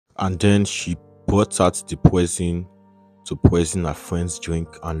And then she brought out the poison to poison her friend's drink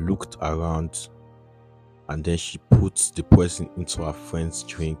and looked around, and then she put the poison into her friend's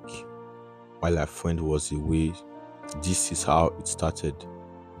drink while her friend was away. This is how it started.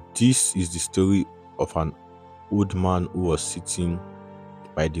 This is the story of an old man who was sitting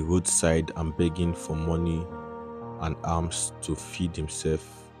by the roadside and begging for money and alms to feed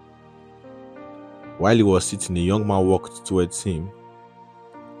himself. While he was sitting, a young man walked towards him.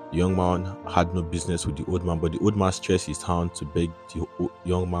 The young man had no business with the old man, but the old man stretched his hand to beg the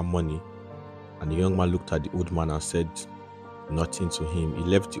young man money. And the young man looked at the old man and said nothing to him. He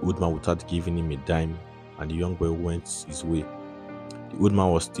left the old man without giving him a dime, and the young boy went his way. The old man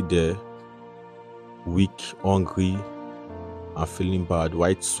was still there, weak, hungry, and feeling bad,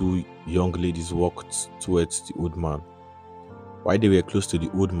 while two young ladies walked towards the old man. While they were close to the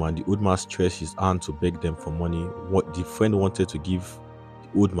old man stretched his hand to beg them for money. What the friend wanted to give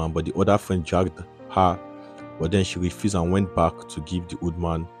the old man, but the other friend dragged her, but then she refused and went back to give the old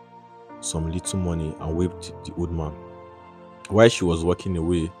man some little money and waved the old man. While she was walking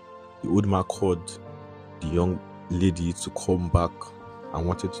away, the old man called the young lady to come back and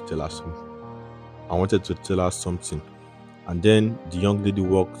wanted to tell her something. And then the young lady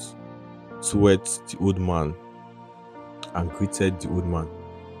walked towards the old man and greeted the old man.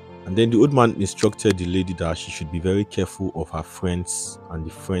 And then the old man instructed the lady that she should be very careful of her friends and the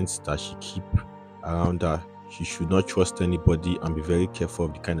friends that she keep around her. She should not trust anybody and be very careful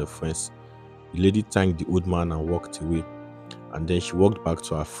of the kind of friends. The lady thanked the old man and walked away. And then she walked back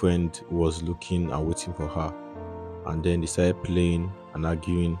to her friend who was looking and waiting for her. And then they started playing and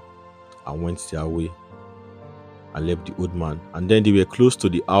arguing and went their way and left the old man. And then they were close to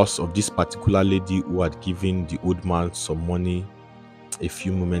the house of this particular lady who had given the old man some money a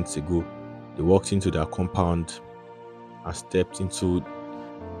few moments ago. They walked into their compound and stepped into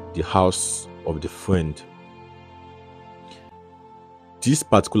the house of the friend. This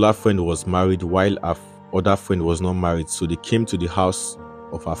particular friend was married while her other friend was not married, so they came to the house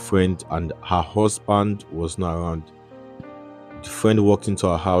of her friend and her husband was not around. The friend walked into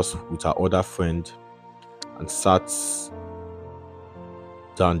her house with her other friend and sat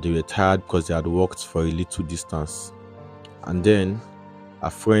down. They were tired because they had walked for a little distance. And then a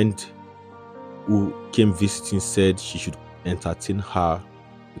friend who came visiting said she should entertain her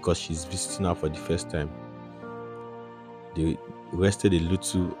because she's visiting her for the first time. They rested a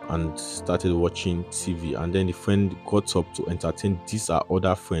little and started watching TV, and then the friend got up to entertain this her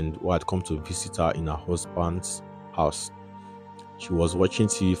other friend who had come to visit her in her husband's house. She was watching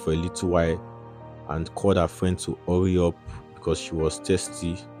TV for a little while and called her friend to hurry up because she was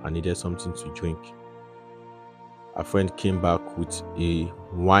thirsty and needed something to drink. Her friend came back with a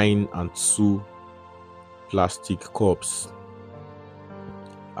wine and 2 plastic cups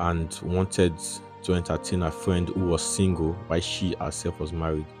and wanted to entertain her friend who was single while she herself was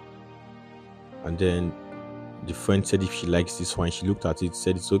married. And then the friend said if she likes this wine, she looked at it,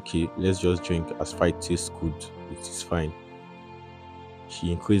 said it's okay, let's just drink, as far it tastes good, it is fine.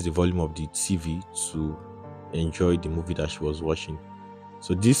 She increased the volume of the TV to enjoy the movie that she was watching.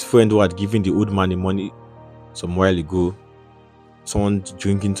 So this friend who had given the old man the money some while ago turned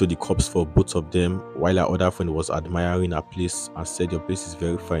drinking to the cups for both of them, while her other friend was admiring her place and said, "Your place is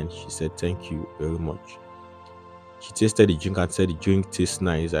very fine." She said, "Thank you very much." She tasted the drink and said, "The drink tastes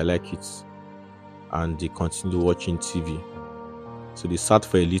nice, I like it." And they continued watching TV. So they sat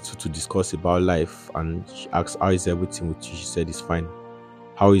for a little to discuss about life, and she asked, "How is everything with you?" She said, "It's fine."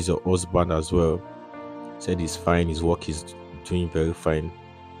 "How is your husband as well?" Said, "He's fine, his work is doing very fine,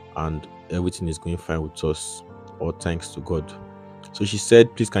 and everything is going fine with us, all thanks to God." So she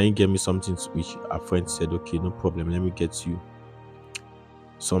said, "Please, can you get me something?" To which her friend said, "Okay, no problem, let me get you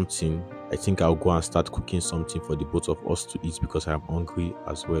something. I think I'll go and start cooking something for the both of us to eat because I am hungry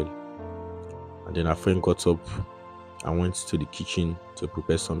as well." And then her friend got up and went to the kitchen to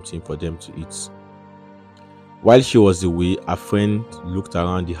prepare something for them to eat. While she was away, her friend looked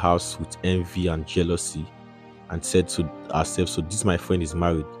around the house with envy and jealousy and said to herself, "So this my friend is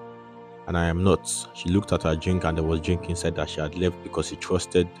married and I am not." She looked at her drink and there was drink inside that she had left because he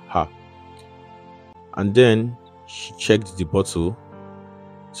trusted her. And then she checked the bottle.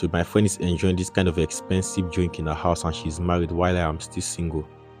 So my friend is enjoying this kind of expensive drink in her house and she's married while I am still single.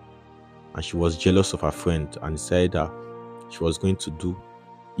 And she was jealous of her friend and decided that she was going to do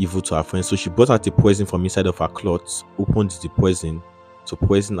evil to her friend. So she brought out the poison from inside of her clothes, opened the poison to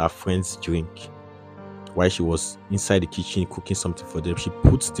poison her friend's drink. While she was inside the kitchen cooking something for them, she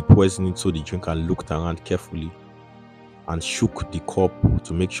put the poison into the drink and looked around carefully and shook the cup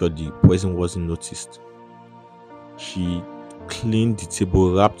to make sure the poison wasn't noticed. She cleaned the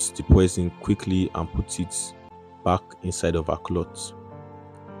table, wrapped the poison quickly, and put it back inside of her cloth.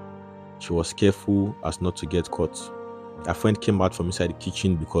 She was careful as not to get caught. Her friend came out from inside the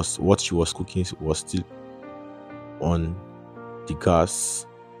kitchen because what she was cooking was still on the gas,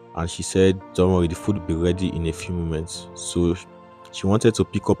 and she said, "Don't worry, the food will be ready in a few moments." So she wanted to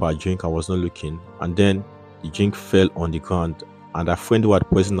pick up her drink and was not looking, and then the drink fell on the ground, and her friend who had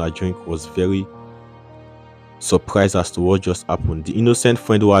poisoned her drink was very surprised as to what just happened. The innocent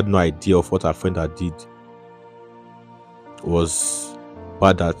friend who had no idea of what her friend had did was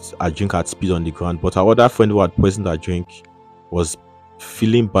bad that her drink had spilled on the ground, but her other friend who had poisoned her drink was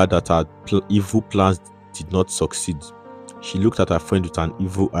feeling bad that her evil plans did not succeed. She looked at her friend with an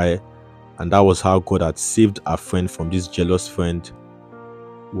evil eye, and that was how God had saved her friend from this jealous friend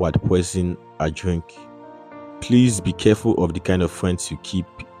who had poisoned her drink. Please be careful of the kind of friends you keep.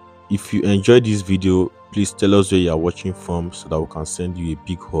 If you enjoyed this video, please tell us where you are watching from so that we can send you a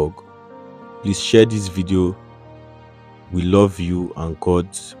big hug. Please share this video. We love you and God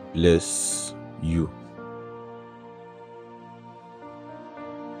bless you.